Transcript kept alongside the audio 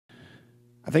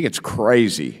I think it's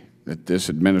crazy that this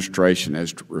administration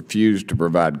has refused to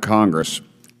provide Congress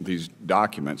these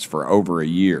documents for over a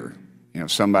year. You know,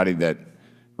 somebody that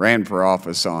ran for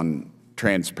office on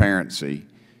transparency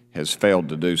has failed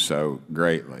to do so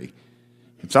greatly.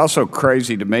 It's also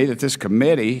crazy to me that this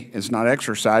committee is not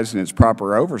exercising its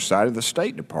proper oversight of the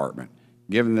State Department,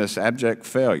 given this abject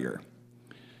failure.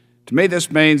 To me,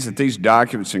 this means that these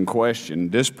documents in question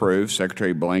disprove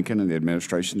Secretary Blinken and the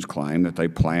administration's claim that they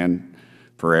planned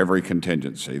for every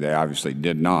contingency. They obviously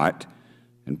did not.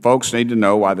 And folks need to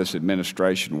know why this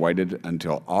administration waited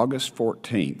until August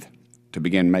 14th to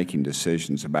begin making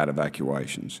decisions about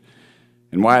evacuations,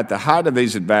 and why at the height of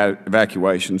these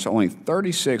evacuations only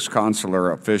 36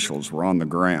 consular officials were on the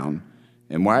ground,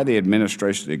 and why the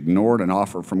administration ignored an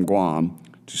offer from Guam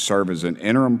to serve as an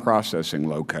interim processing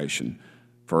location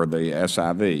for the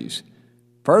SIVs.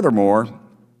 Furthermore,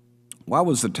 why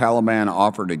was the Taliban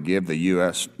offer to give the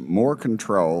U.S. more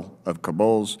control of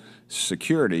Kabul's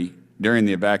security during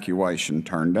the evacuation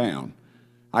turned down?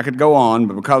 I could go on,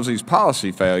 but because of these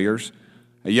policy failures,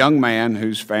 a young man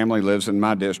whose family lives in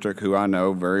my district, who I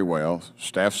know very well,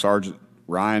 Staff Sergeant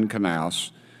Ryan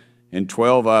Knaus, and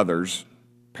 12 others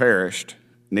perished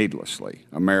needlessly,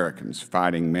 Americans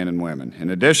fighting men and women, in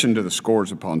addition to the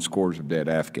scores upon scores of dead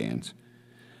Afghans.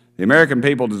 The American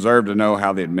people deserve to know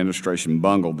how the administration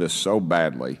bungled this so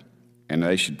badly, and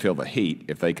they should feel the heat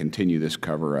if they continue this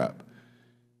cover-up.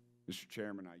 Mr.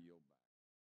 Chairman, I yield.